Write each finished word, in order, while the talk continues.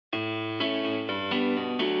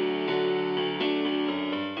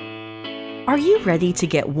Are you ready to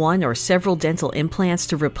get one or several dental implants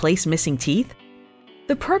to replace missing teeth?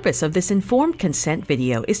 The purpose of this informed consent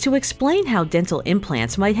video is to explain how dental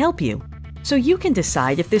implants might help you, so you can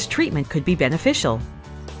decide if this treatment could be beneficial.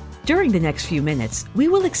 During the next few minutes, we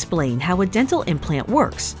will explain how a dental implant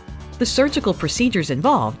works, the surgical procedures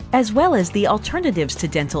involved, as well as the alternatives to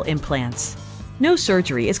dental implants. No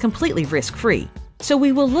surgery is completely risk-free, so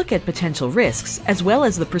we will look at potential risks as well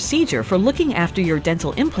as the procedure for looking after your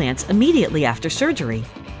dental implants immediately after surgery.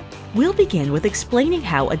 We'll begin with explaining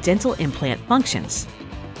how a dental implant functions.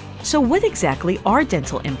 So what exactly are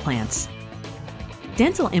dental implants?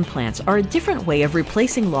 Dental implants are a different way of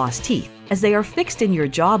replacing lost teeth, as they are fixed in your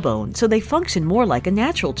jawbone so they function more like a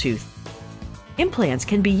natural tooth. Implants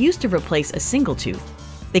can be used to replace a single tooth.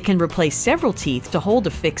 They can replace several teeth to hold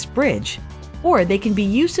a fixed bridge, or they can be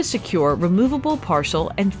used to secure removable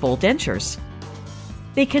partial and full dentures.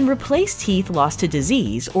 They can replace teeth lost to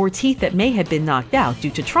disease or teeth that may have been knocked out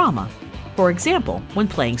due to trauma, for example, when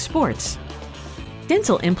playing sports.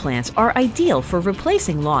 Dental implants are ideal for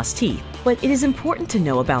replacing lost teeth, but it is important to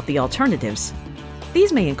know about the alternatives.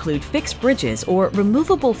 These may include fixed bridges or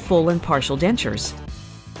removable full and partial dentures.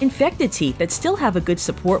 Infected teeth that still have a good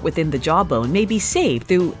support within the jawbone may be saved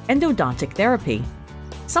through endodontic therapy,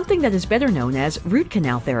 something that is better known as root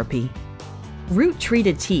canal therapy.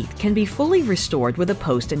 Root-treated teeth can be fully restored with a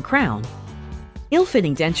post and crown.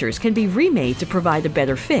 Ill-fitting dentures can be remade to provide a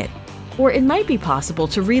better fit, or it might be possible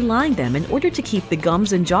to reline them in order to keep the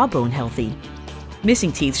gums and jawbone healthy.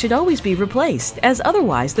 Missing teeth should always be replaced, as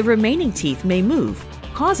otherwise the remaining teeth may move,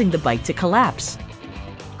 causing the bite to collapse.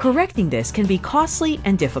 Correcting this can be costly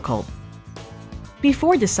and difficult.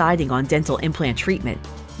 Before deciding on dental implant treatment,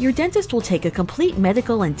 your dentist will take a complete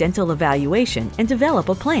medical and dental evaluation and develop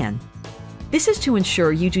a plan. This is to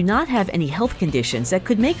ensure you do not have any health conditions that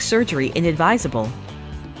could make surgery inadvisable.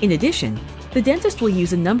 In addition, the dentist will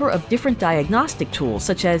use a number of different diagnostic tools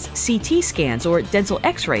such as CT scans or dental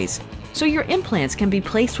X-rays, so your implants can be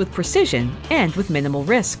placed with precision and with minimal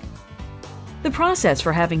risk. The process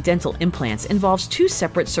for having dental implants involves two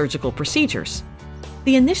separate surgical procedures.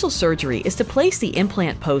 The initial surgery is to place the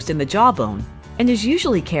implant post in the jawbone and is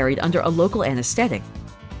usually carried under a local anesthetic.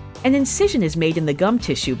 An incision is made in the gum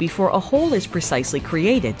tissue before a hole is precisely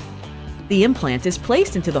created. The implant is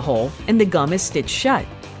placed into the hole and the gum is stitched shut.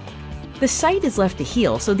 The site is left to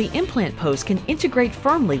heal so the implant post can integrate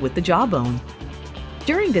firmly with the jawbone.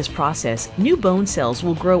 During this process, new bone cells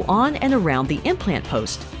will grow on and around the implant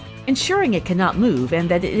post, ensuring it cannot move and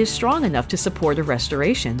that it is strong enough to support a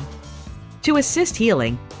restoration. To assist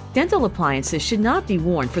healing, dental appliances should not be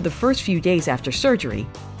worn for the first few days after surgery,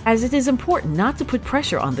 as it is important not to put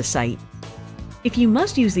pressure on the site. If you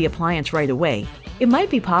must use the appliance right away, it might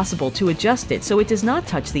be possible to adjust it so it does not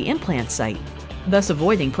touch the implant site, thus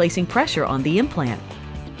avoiding placing pressure on the implant.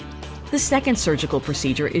 The second surgical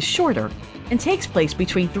procedure is shorter and takes place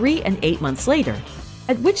between 3 and 8 months later,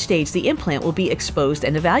 at which stage the implant will be exposed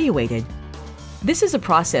and evaluated. This is a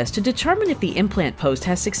process to determine if the implant post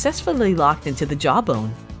has successfully locked into the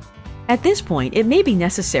jawbone. At this point, it may be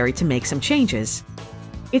necessary to make some changes.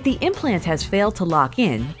 If the implant has failed to lock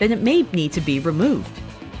in, then it may need to be removed.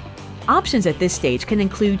 Options at this stage can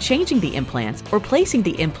include changing the implant or placing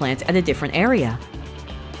the implant at a different area.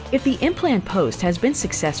 If the implant post has been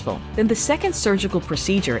successful, then the second surgical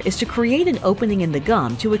procedure is to create an opening in the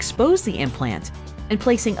gum to expose the implant and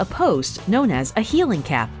placing a post known as a healing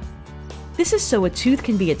cap. This is so a tooth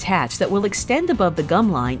can be attached that will extend above the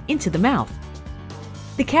gum line into the mouth.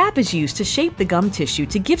 The cap is used to shape the gum tissue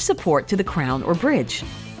to give support to the crown or bridge.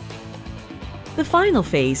 The final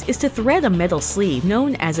phase is to thread a metal sleeve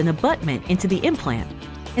known as an abutment into the implant,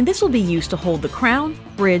 and this will be used to hold the crown,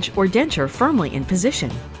 bridge, or denture firmly in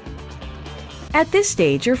position. At this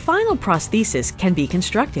stage, your final prosthesis can be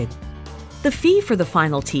constructed. The fee for the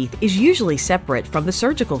final teeth is usually separate from the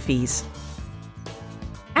surgical fees.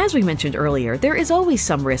 As we mentioned earlier, there is always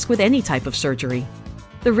some risk with any type of surgery.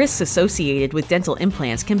 The risks associated with dental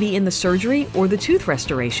implants can be in the surgery or the tooth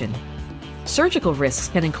restoration. Surgical risks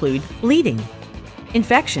can include bleeding,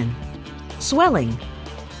 infection, swelling,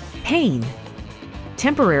 pain,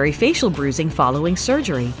 temporary facial bruising following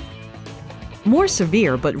surgery. More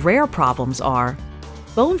severe but rare problems are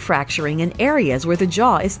bone fracturing in areas where the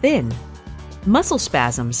jaw is thin, muscle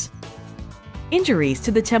spasms, injuries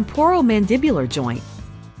to the temporomandibular joint,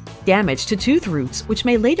 damage to tooth roots which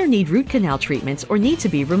may later need root canal treatments or need to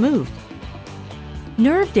be removed.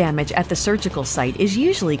 Nerve damage at the surgical site is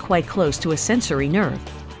usually quite close to a sensory nerve.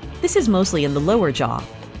 This is mostly in the lower jaw.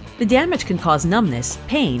 The damage can cause numbness,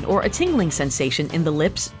 pain, or a tingling sensation in the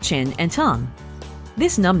lips, chin, and tongue.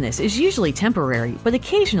 This numbness is usually temporary, but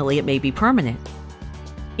occasionally it may be permanent.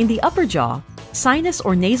 In the upper jaw, sinus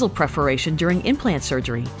or nasal perforation during implant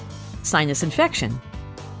surgery, sinus infection.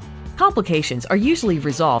 Complications are usually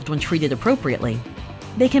resolved when treated appropriately.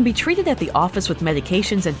 They can be treated at the office with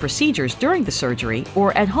medications and procedures during the surgery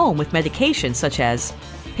or at home with medications such as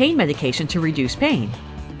pain medication to reduce pain,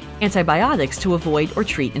 antibiotics to avoid or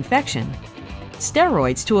treat infection,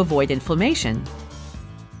 steroids to avoid inflammation.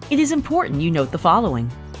 It is important you note the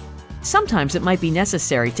following. Sometimes it might be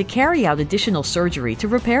necessary to carry out additional surgery to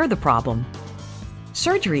repair the problem.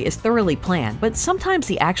 Surgery is thoroughly planned, but sometimes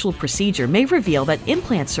the actual procedure may reveal that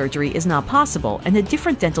implant surgery is not possible and a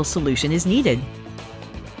different dental solution is needed.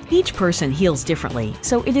 Each person heals differently,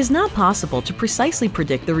 so it is not possible to precisely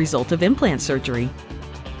predict the result of implant surgery.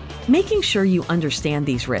 Making sure you understand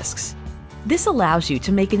these risks. This allows you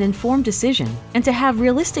to make an informed decision and to have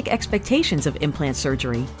realistic expectations of implant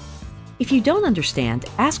surgery. If you don't understand,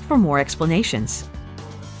 ask for more explanations.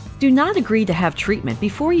 Do not agree to have treatment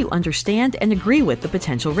before you understand and agree with the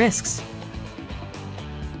potential risks.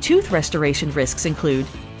 Tooth restoration risks include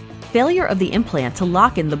failure of the implant to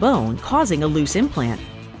lock in the bone, causing a loose implant,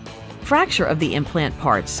 fracture of the implant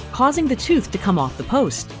parts, causing the tooth to come off the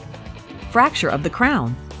post, fracture of the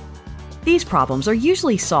crown. These problems are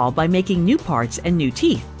usually solved by making new parts and new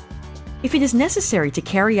teeth. If it is necessary to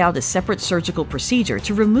carry out a separate surgical procedure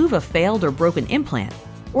to remove a failed or broken implant,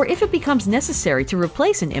 or if it becomes necessary to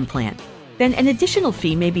replace an implant, then an additional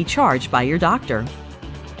fee may be charged by your doctor.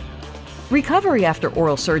 Recovery after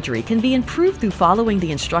oral surgery can be improved through following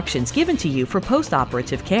the instructions given to you for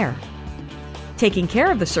post-operative care. Taking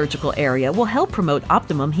care of the surgical area will help promote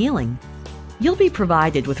optimum healing. You'll be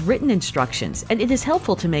provided with written instructions, and it is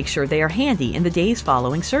helpful to make sure they are handy in the days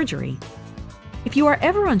following surgery. If you are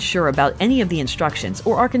ever unsure about any of the instructions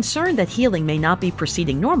or are concerned that healing may not be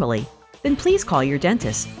proceeding normally, then please call your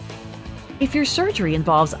dentist. If your surgery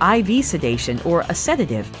involves IV sedation or a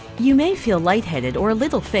sedative, you may feel lightheaded or a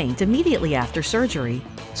little faint immediately after surgery,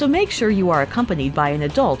 so make sure you are accompanied by an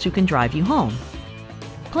adult who can drive you home.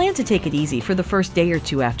 Plan to take it easy for the first day or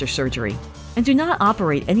two after surgery, and do not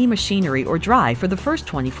operate any machinery or drive for the first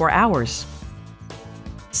 24 hours.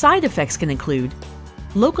 Side effects can include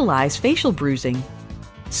localized facial bruising,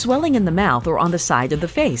 swelling in the mouth or on the side of the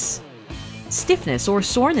face, stiffness or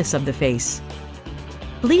soreness of the face.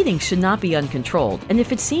 Bleeding should not be uncontrolled, and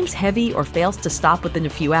if it seems heavy or fails to stop within a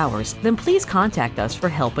few hours, then please contact us for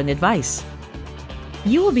help and advice.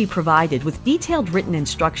 You will be provided with detailed written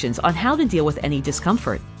instructions on how to deal with any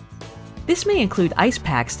discomfort. This may include ice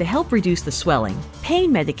packs to help reduce the swelling,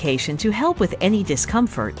 pain medication to help with any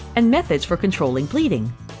discomfort, and methods for controlling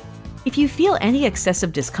bleeding. If you feel any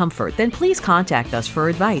excessive discomfort, then please contact us for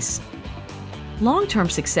advice. Long-term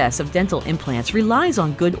success of dental implants relies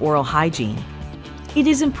on good oral hygiene. It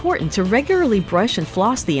is important to regularly brush and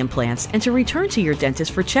floss the implants and to return to your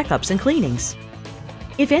dentist for checkups and cleanings.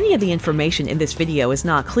 If any of the information in this video is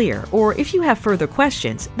not clear, or if you have further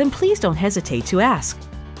questions, then please don't hesitate to ask.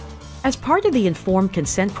 As part of the informed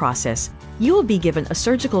consent process, you will be given a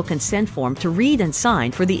surgical consent form to read and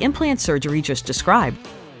sign for the implant surgery just described.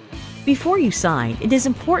 Before you sign, it is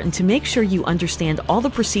important to make sure you understand all the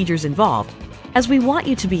procedures involved, as we want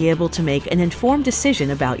you to be able to make an informed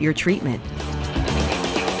decision about your treatment.